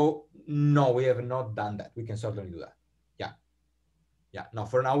 So no, we have not done that. We can certainly do that. Yeah. Yeah. No,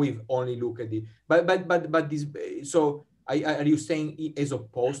 for now we've only looked at the, but this, so are you saying as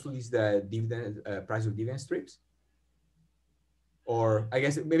opposed to this, the dividend price of dividend strips? Or I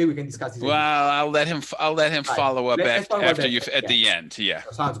guess maybe we can discuss this. Well, I'll let him right. Follow up after you at the end. Yeah.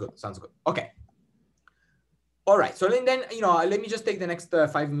 Sounds good. Sounds good. Okay. All right. So then, you know, let me just take the next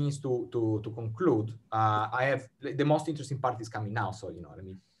 5 minutes to conclude. I have the most interesting part is coming now. So, you know, let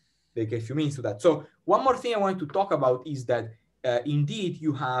me take a few minutes to that. So one more thing I wanted to talk about is that indeed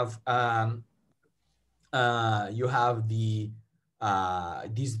you have the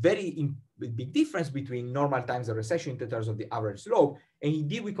this very big difference between normal times of recession in terms of the average slope. And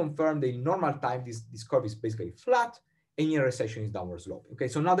indeed, we confirmed that in normal time, this curve is basically flat, and in a recession is downward sloping. Okay,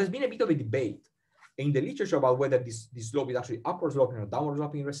 so now there's been a bit of a debate in the literature about whether this slope is actually upward sloping or downward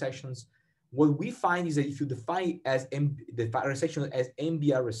sloping in recessions. What we find is that if you define the recession as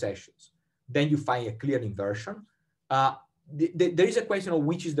MBR recessions, then you find a clear inversion. There is a question of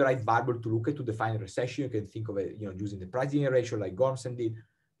which is the right variable to look at to define a recession. You can think of it, you know, using the price-giving ratio like Gormsen did.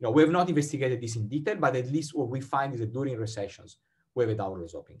 You know, we have not investigated this in detail, but at least what we find is that during recessions, we have a downward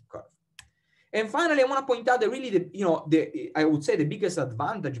sloping curve. And finally, I want to point out that really, I would say the biggest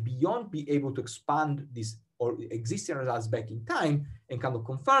advantage beyond being able to expand these or existing results back in time and kind of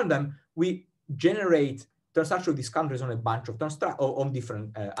confirm them, we generate turn structure discount rates on a bunch of on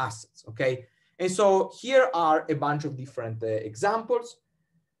different assets, okay? And so here are a bunch of different examples.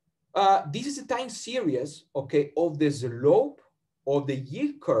 This is a time series, okay, of the slope of the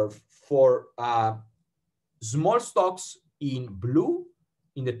yield curve for small stocks in blue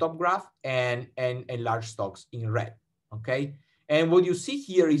in the top graph and large stocks in red, okay? And what you see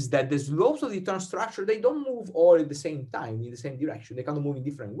here is that the slopes of the turn structure, they don't move all at the same time in the same direction. They kind of move in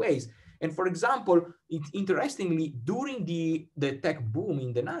different ways. And for example, interestingly, during the tech boom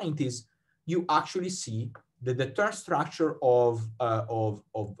in the 90s, you actually see that the turn structure of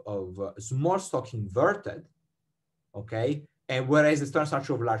small stock inverted, okay? And whereas the turn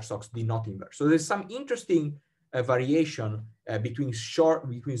structure of large stocks did not invert. So there's some interesting variation between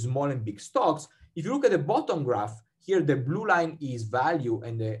small and big stocks. If you look at the bottom graph, here the blue line is value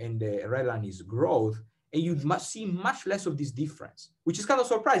and the red line is growth, and you must see much less of this difference, which is kind of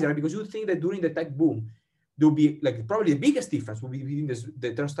surprising, right? Because you think that during the tech boom, there'll be like probably the biggest difference will be between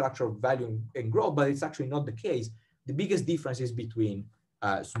the term structure of value and growth, but it's actually not the case. The biggest difference is between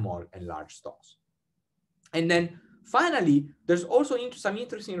small and large stocks. And then finally, there's also some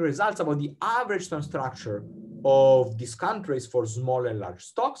interesting results about the average term structure of discount rates for small and large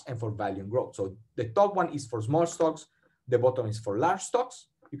stocks and for value and growth. So the top one is for small stocks, the bottom is for large stocks.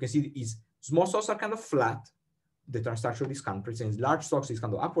 You can see is small stocks are kind of flat, the term structure of discount rates, and large stocks is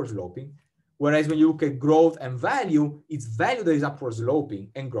kind of upward sloping. Whereas when you look at growth and value, it's value that is upward sloping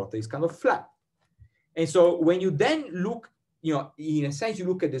and growth that is kind of flat. And so when you then look, you know, in a sense, you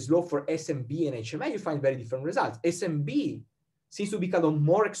look at the slope for SMB and HML, you find very different results. SMB seems to be kind of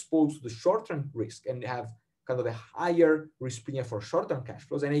more exposed to the short-term risk and have kind of a higher risk premium for short-term cash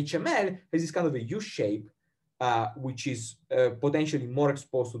flows. And HML has this kind of a U shape, which is potentially more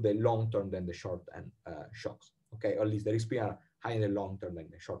exposed to the long-term than the short-term shocks. Okay, or at least the risk premium are higher in the long-term than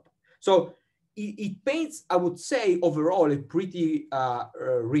the short-term. So it paints, I would say, overall a pretty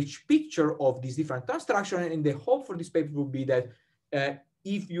rich picture of these different term structure. And the hope for this paper would be that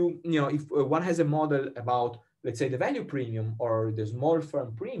if one has a model about, let's say, the value premium or the small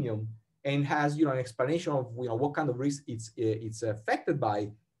firm premium, and has an explanation of what kind of risk it's affected by,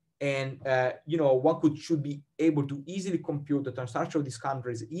 and one should be able to easily compute the term structure of discount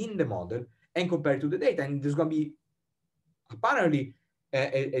rates in the model and compare it to the data. And there's going to be apparently,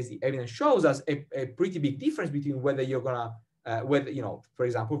 as the evidence shows us, a pretty big difference between whether you're gonna, for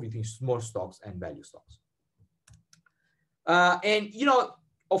example, between small stocks and value stocks. And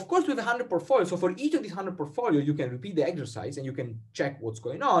of course, with 100 portfolios, so for each of these 100 portfolios, you can repeat the exercise and you can check what's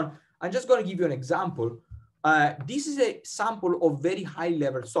going on. I'm just going to give you an example. This is a sample of very high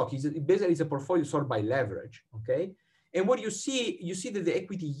leverage stock. Basically, it's a portfolio sorted by leverage. Okay, and what you see that the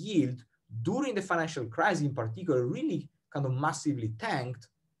equity yield during the financial crisis, in particular, really kind of massively tanked.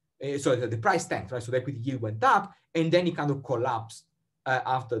 So the price tanked, right? So the equity yield went up, and then it kind of collapsed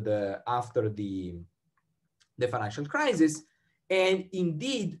after the financial crisis. And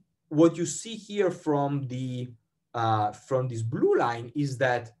indeed, what you see here from this blue line is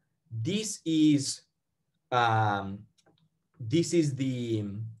that this is so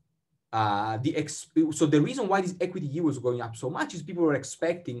the reason why this equity yield was going up so much is people were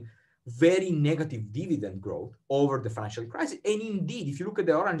expecting very negative dividend growth over the financial crisis. And indeed, if you look at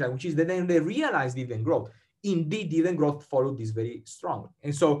the orange line, which is then the realized dividend growth, indeed dividend growth followed this very strongly.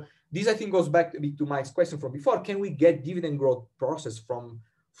 And so this, I think, goes back a bit to Mike's question from before. Can we get dividend growth process from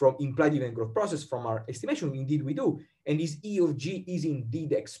implied dividend growth process from our estimation? Indeed, we do. And this E of G is indeed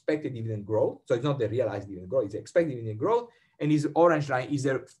the expected dividend growth. So it's not the realized dividend growth, it's the expected dividend growth. And this orange line is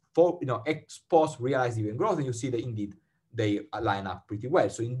the ex post realized dividend growth. And you see that indeed they line up pretty well.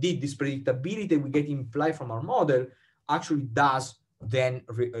 So indeed, this predictability we get implied from our model actually does then,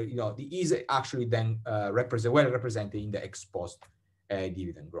 is actually then well represented in the ex post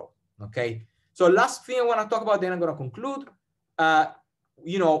dividend growth. Okay. So last thing I want to talk about, then I'm going to conclude.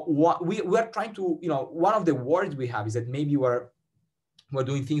 What we're trying to, one of the worries we have is that maybe we're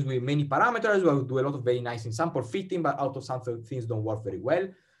doing things with many parameters. We'll do a lot of very nice in sample fitting, but out of sample things don't work very well.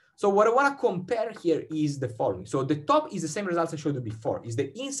 So what I want to compare here is the following. So the top is the same results I showed you before, is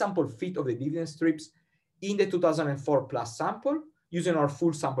the in-sample fit of the dividend strips in the 2004 plus sample using our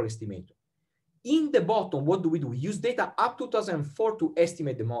full sample estimator. In the bottom, what do? We use data up to 2004 to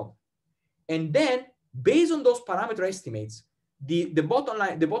estimate the model. And then based on those parameter estimates, the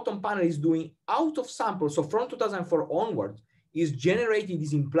bottom panel is doing out of sample. So from 2004 onward is generating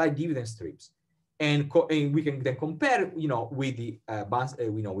these implied dividend strips. And we can then compare, with the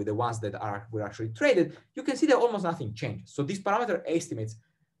with the ones that were actually traded. You can see that almost nothing changes. So these parameter estimates,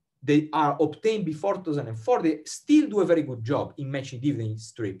 they are obtained before 2004. They still do a very good job in matching dividend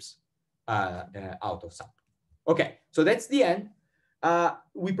strips out of sample. Okay, so that's the end.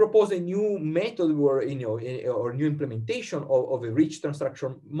 We propose a new method or new implementation of a rich term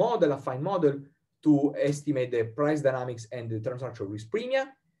structure model, a fine model, to estimate the price dynamics and the term structure risk premia.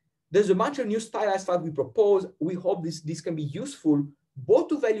 There's a bunch of new stylized files we propose. We hope this can be useful both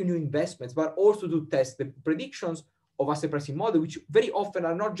to value new investments, but also to test the predictions of asset pricing model, which very often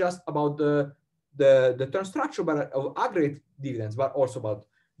are not just about the term structure, but of aggregate dividends, but also about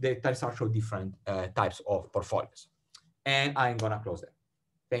the term structure of different types of portfolios. And I'm gonna close there.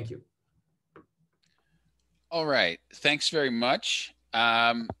 Thank you. All right, thanks very much.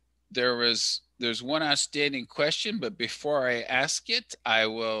 There's one outstanding question, but before I ask it,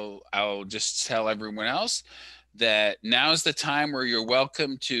 I'll just tell everyone else that now's the time where you're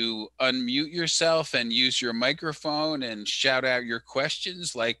welcome to unmute yourself and use your microphone and shout out your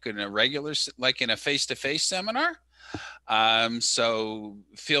questions like in a face-to-face seminar. So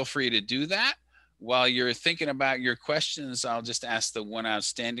feel free to do that. While you're thinking about your questions, I'll just ask the one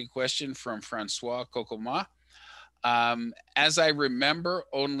outstanding question from Francois Kokoma. As I remember,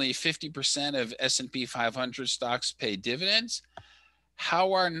 only 50% of S&P 500 stocks pay dividends.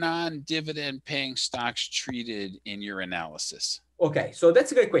 How are non-dividend paying stocks treated in your analysis? Okay, so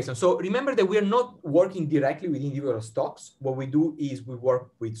that's a great question. So remember that we are not working directly with individual stocks. What we do is we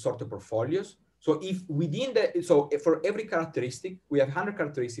work with sort of portfolios. So if within the, so for every characteristic, we have 100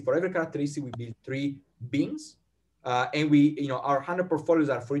 characteristics. For every characteristic, we build 3 bins. And we, our 100 portfolios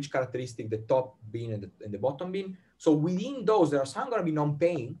are for each characteristic, the top bin and the bottom bin. So within those, there are some going to be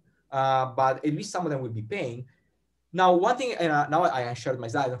non-paying, but at least some of them will be paying. Now, one thing, now I shared my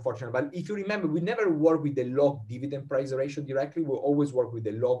slides, unfortunately, but if you remember, we never work with the log dividend price ratio directly. We always work with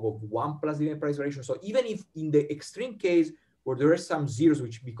the log of 1 plus dividend price ratio. So even if in the extreme case where there are some zeros,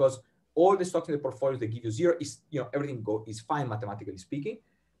 which because all the stocks in the portfolio that give you 0 is, everything is fine mathematically speaking,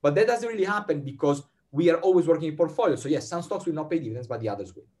 but that doesn't really happen because we are always working in portfolios. So yes, some stocks will not pay dividends, but the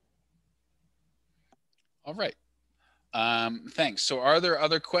others will. All right. Thanks. So are there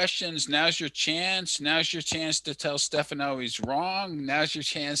other questions? Now's your chance. Now's your chance to tell Stefano he's wrong. Now's your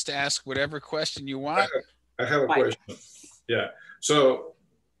chance to ask whatever question you want. I have a question. Yeah. So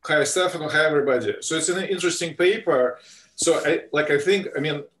hi, Stefano. Hi, everybody. So it's an interesting paper. So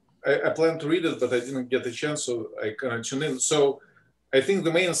I plan to read it, but I didn't get a chance, so I kind of tune in. So I think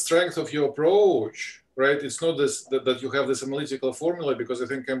the main strength of your approach, right, it's not this that you have this analytical formula, because I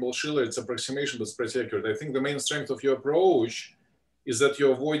think Campbell-Schiller, it's approximation that's pretty accurate. I think the main strength of your approach is that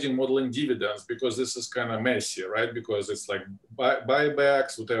you're avoiding modeling dividends, because this is kind of messy, right? Because it's like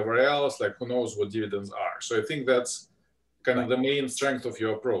buybacks, whatever else, like who knows what dividends are. So I think that's kind of the main strength of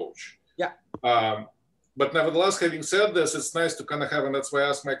your approach. Yeah. But nevertheless, having said this, it's nice to kind of have, and that's why I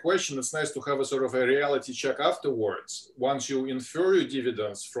asked my question, it's nice to have a sort of a reality check afterwards. Once you infer your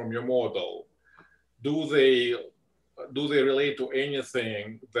dividends from your model, do they relate to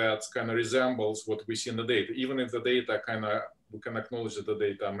anything that kind of resembles what we see in the data, even if the data we can acknowledge that the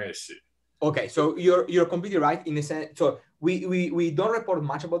data are messy? Okay, so you're completely right in a sense. So we don't report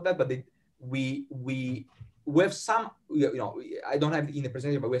much about that, but we have some, I don't have it in the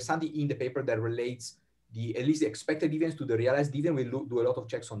presentation, but we have something in the paper that relates at least the expected dividends to the realized dividend. We do a lot of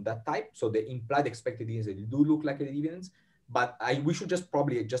checks on that type. So the implied expected dividends, they do look like the dividends, but we should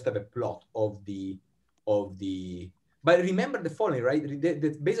probably have a plot of the, but remember the following, right?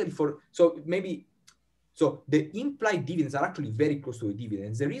 Basically so the implied dividends are actually very close to the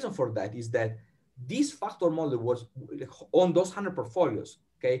dividends. The reason for that is that this factor model was on those 100 portfolios,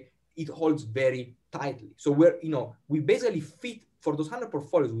 okay? It holds very tightly. So we basically fit, for those 100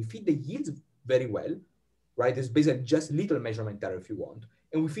 portfolios, we fit the yields very well, right? There's basically just little measurement error if you want.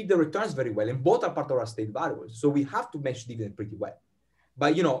 And we fit the returns very well, and both are part of our state variables. So we have to match dividend pretty well.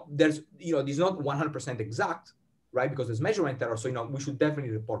 But, there's, it's not 100% exact, right? Because there's measurement error. So, we should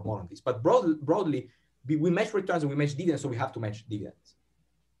definitely report more on this. But broadly, we match returns and we match dividends, so we have to match dividends.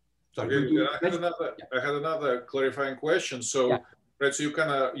 Sorry, I had another clarifying question. So, yeah. Right, so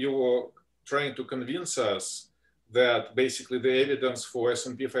you were trying to convince us that basically the evidence for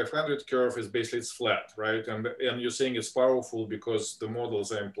S&P 500 curve is basically it's flat, right? And you're saying it's powerful because the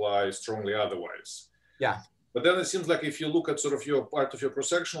models imply strongly otherwise. Yeah. But then it seems like if you look at sort of your part of your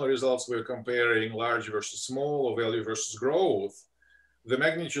cross-sectional results, we're comparing large versus small or value versus growth, the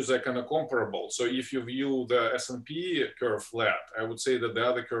magnitudes are kind of comparable. So if you view the S&P curve flat, I would say that the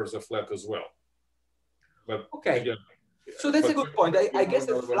other curves are flat as well. But okay. Again, so that's a good point. I guess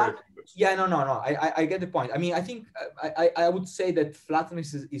that flat, yeah, no. I get the point. I mean, I think I would say that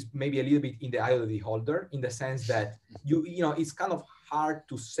flatness is maybe a little bit in the eye of the beholder, in the sense that it's kind of hard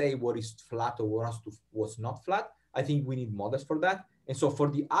to say what is flat or what's not flat. I think we need models for that. And so for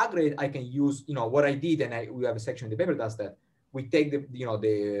the aggregate, I can use, what I did, and we have a section in the paper that does that. We take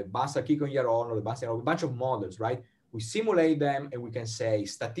the Bassa Kikon-Yaron or the Bassa, a bunch of models, right? We simulate them and we can say,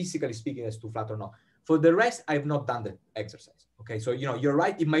 statistically speaking, it's too flat or not. For the rest, I've not done the exercise. Okay, so you're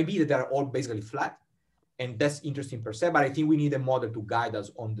right. It might be that they're all basically flat, and that's interesting per se. But I think we need a model to guide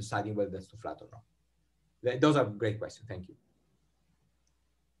us on deciding whether that's too flat or not. Those are great questions. Thank you.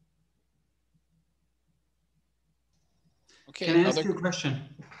 Okay. Can I ask you a question?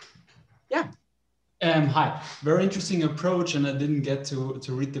 Yeah. Hi, very interesting approach, and I didn't get to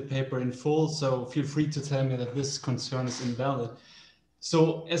read the paper in full, so feel free to tell me that this concern is invalid.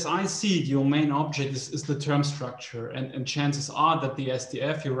 So as I see it, your main object is the term structure, and chances are that the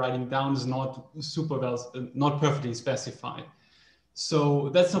SDF you're writing down is not not perfectly specified. So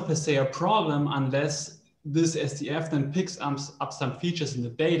that's not per se a problem unless this SDF then picks up some features in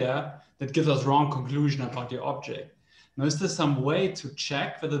the data that gives us wrong conclusion about your object. Now, is there some way to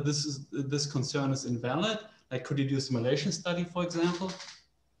check whether this concern is invalid? Like, could you do a simulation study, for example?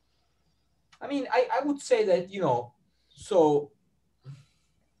 I mean, I would say that, so,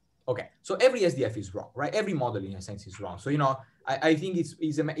 okay, so every SDF is wrong, right? Every model in a sense is wrong. So, I think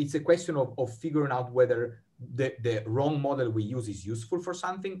it's a question of figuring out whether the wrong model we use is useful for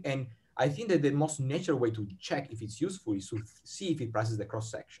something. And I think that the most natural way to check if it's useful is to see if it prices the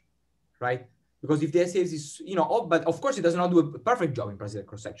cross-section, right? Because if the SDF is, but of course it does not do a perfect job in pricing the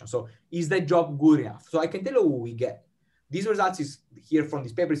cross-section. So is that job good enough? So I can tell you what we get. These results is here from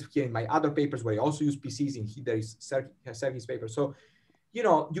these papers, here in my other papers where I also use PCs, in here there is Sergey's paper. So, you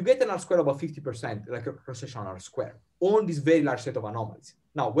get an R square about 50%, like a cross-section on R square, on this very large set of anomalies.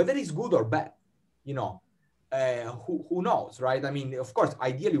 Now, whether it's good or bad, who knows, right? I mean, of course,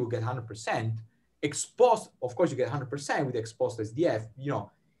 ideally we get 100%. Exposed, of course, you get 100% with exposed SDF,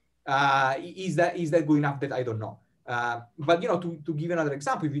 is that good enough? That I don't know. But to give another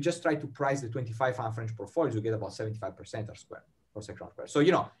example, if you just try to price the 25 French portfolios, you get about 75% R square or section R square. So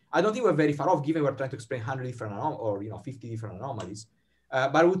I don't think we're very far off, given we're trying to explain 100 different or 50 different anomalies.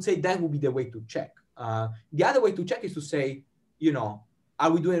 But I would say that would be the way to check. The other way to check is to say,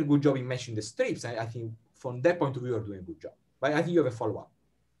 are we doing a good job in matching the strips? I think from that point of view, we're doing a good job. But I think you have a follow-up.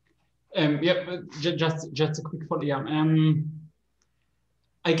 Yeah, but just a quick follow-up.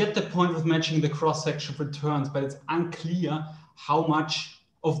 I get the point with matching the cross-section returns, but it's unclear how much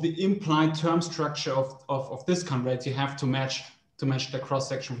of the implied term structure of discount rates you have to match the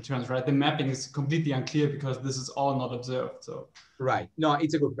cross-section returns, right? The mapping is completely unclear because this is all not observed. So right, no,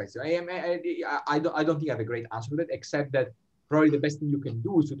 it's a good question. I don't think I have a great answer to that, except that probably the best thing you can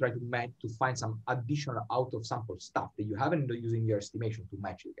do is to try to find some additional out of sample stuff that you haven't using your estimation to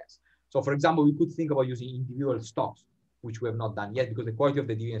match it against. So for example, we could think about using individual stocks, which we have not done yet because the quality of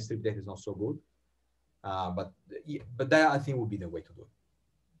the dividend strip data is not so good. But that I think would be the way to do it.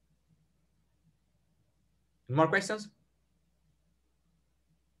 More questions?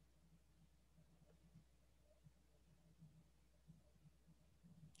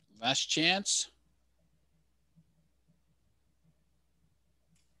 Last chance.